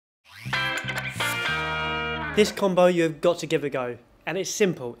This combo you have got to give a go. And it's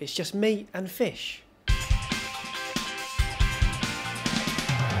simple, it's just meat and fish.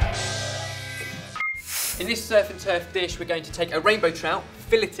 In this surf and turf dish, we're going to take a rainbow trout,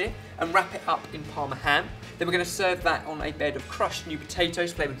 fillet it, and wrap it up in parma ham. Then we're going to serve that on a bed of crushed new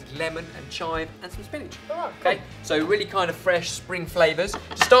potatoes flavoured with lemon and chive and some spinach. Alright, okay, cool. So really kind of fresh spring flavours.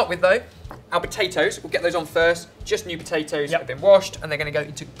 To start with though, our potatoes, we'll get those on first. Just new potatoes that have been washed, and they're going to go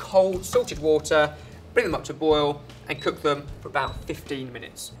into cold salted water, bring them up to boil, and cook them for about 15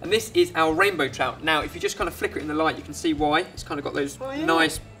 minutes. And this is our rainbow trout. Now, if you just kind of flicker it in the light, you can see why. It's kind of got those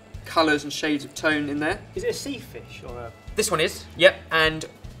nice colours and shades of tone in there. Is it a sea fish or a... This one is, yep, and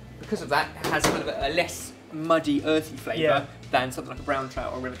because of that, it has kind of a less muddy, earthy flavour than something like a brown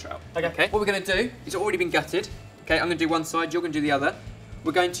trout or a river trout. Okay. What we're going to do is it's already been gutted. Okay, I'm going to do one side, you're going to do the other.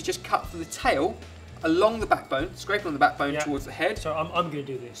 We're going to just cut from the tail along the backbone, scrape along the backbone towards the head. So I'm going to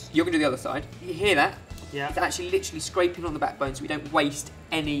do this. You're going to do the other side. You hear that? Yeah. It's actually literally scraping on the backbone so we don't waste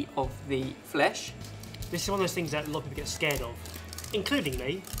any of the flesh. This is one of those things that a lot of people get scared of, including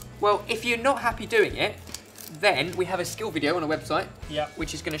me. Well, if you're not happy doing it, then we have a skill video on our website,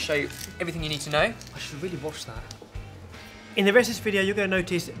 which is going to show you everything you need to know. I should really watch that. In the rest of this video, you're going to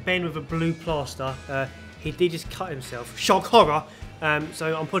notice Ben with a blue plaster. He did just cut himself. Shock horror.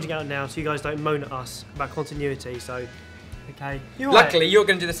 So I'm putting it out now so you guys don't moan at us about continuity. So, okay. Luckily, you're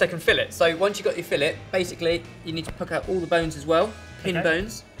going to do the second fillet. So once you've got your fillet, basically, you need to pluck out all the bones as well. Pin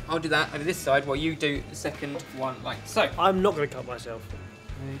bones. I'll do that over this side while you do the second one like so. I'm not going to cut myself.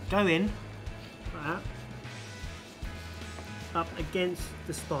 Go in, like that, up against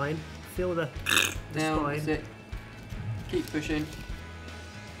the spine, feel the spine. That's it. Keep pushing.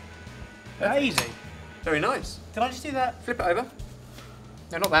 Easy. Very nice. Did I just do that? Flip it over.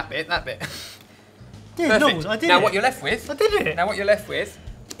 No, not that bit, that bit. Yeah, perfect. I did now it. what you're left with, I did it. Now what you're left with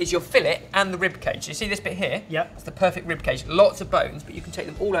is your fillet and the rib cage. You see this bit here? Yep. That's the perfect rib cage. Lots of bones, but you can take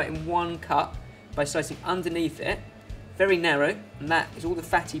them all out in one cut by slicing underneath it. Very narrow, and that is all the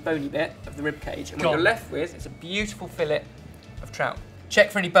fatty, bony bit of the rib cage. And what you're left with is a beautiful fillet of trout. Check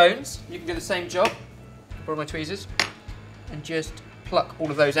for any bones. You can do the same job. Borrow my tweezers and just pluck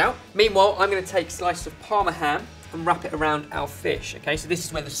all of those out. Meanwhile, I'm going to take slices of parma ham and wrap it around our fish. Okay, so this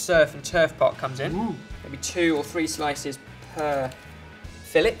is where the surf and turf part comes in. Ooh. Maybe 2 or 3 slices per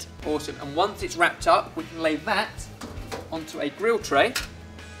fillet. Awesome. And once it's wrapped up, we can lay that onto a grill tray.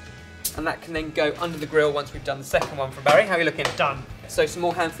 And that can then go under the grill once we've done the second one for Barry. How are you looking? Done. So some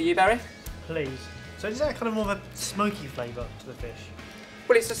more ham for you, Barry? Please. So is that kind of more of a smoky flavour to the fish?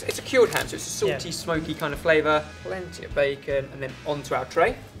 Well, it's a cured ham, so it's a salty, smoky kind of flavour. Plenty of bacon, and then onto our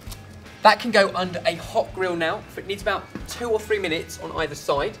tray. That can go under a hot grill now. It needs about 2 or 3 minutes on either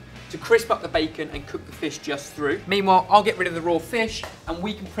side to crisp up the bacon and cook the fish just through. Meanwhile, I'll get rid of the raw fish and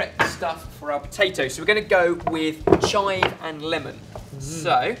we can prep the stuff for our potatoes. So we're going to go with chive and lemon.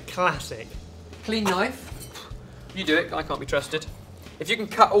 So, classic. Clean knife. You do it, I can't be trusted. If you can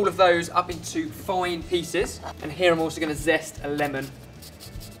cut all of those up into fine pieces, and here I'm also going to zest a lemon.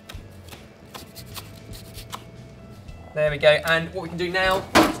 There we go, and what we can do now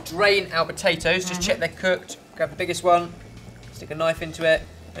is drain our potatoes, just check they're cooked, grab the biggest one, stick a knife into it,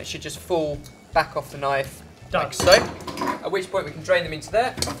 and it should just fall back off the knife, like so. At which point we can drain them into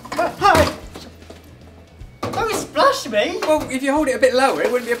there. Hey! Don't splash me! Well, if you hold it a bit lower, it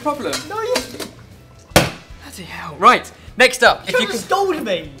wouldn't be a problem. No, you... Bloody hell. Right, next up. If you can stalled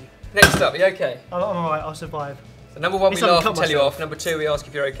me! Next up, are you okay? I'm alright, I'll survive. So number 1, we laugh and tell you off. Number 2, we ask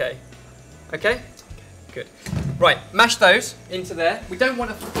if you're okay. Okay? Good. Right, mash those into there. We don't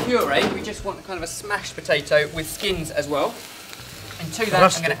want a puree, we just want kind of a smashed potato with skins as well. And to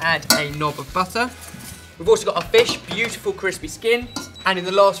that, I'm going to add a knob of butter. We've also got our fish, beautiful crispy skin. And in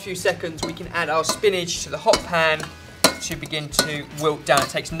the last few seconds, we can add our spinach to the hot pan to begin to wilt down. It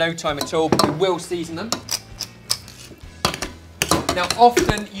takes no time at all, but we will season them. Now,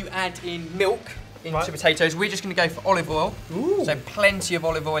 often you add in milk into potatoes. We're just going to go for olive oil. Ooh. So plenty of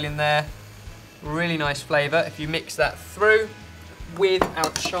olive oil in there. Really nice flavour. If you mix that through with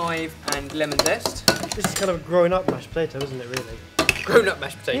our chive and lemon zest. This is kind of a grown-up mashed potato, isn't it, really? Grown-up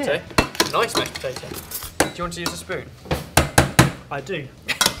mashed potato? Yeah. Nice mashed potato. Do you want to use a spoon? I do.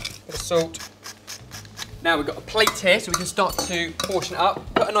 Bit of salt. Now we've got a plate here, so we can start to portion it up.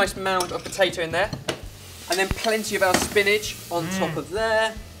 Put a nice mound of potato in there. And then plenty of our spinach on top of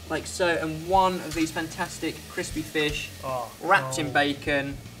there, like so. And one of these fantastic crispy fish wrapped in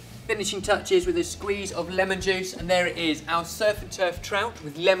bacon. Finishing touches with a squeeze of lemon juice, and there it is, our surf and turf trout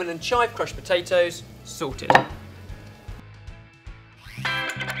with lemon and chive crushed potatoes, sorted.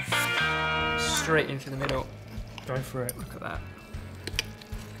 Straight into the middle. Go for it. Look at that.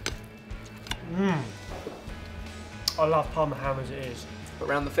 I love parma ham as it is. But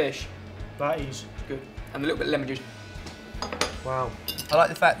around the fish, That is good. And a little bit of lemon juice. wow. I like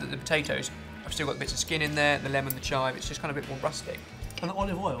the fact that the potatoes have still got bits of skin in there, the lemon, the chive, it's just kind of a bit more rustic. And the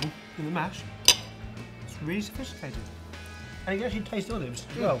olive oil in the mash, it's really sophisticated. And you can actually taste the olives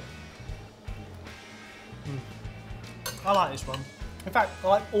as well. I like this one. In fact, I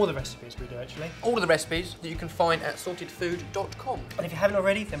like all the recipes we do actually. All of the recipes that you can find at sortedfood.com. And if you haven't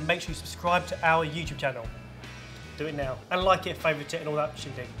already, then make sure you subscribe to our YouTube channel. Do it now. And like it, favourite it and all that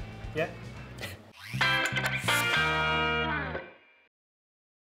shit. Yeah?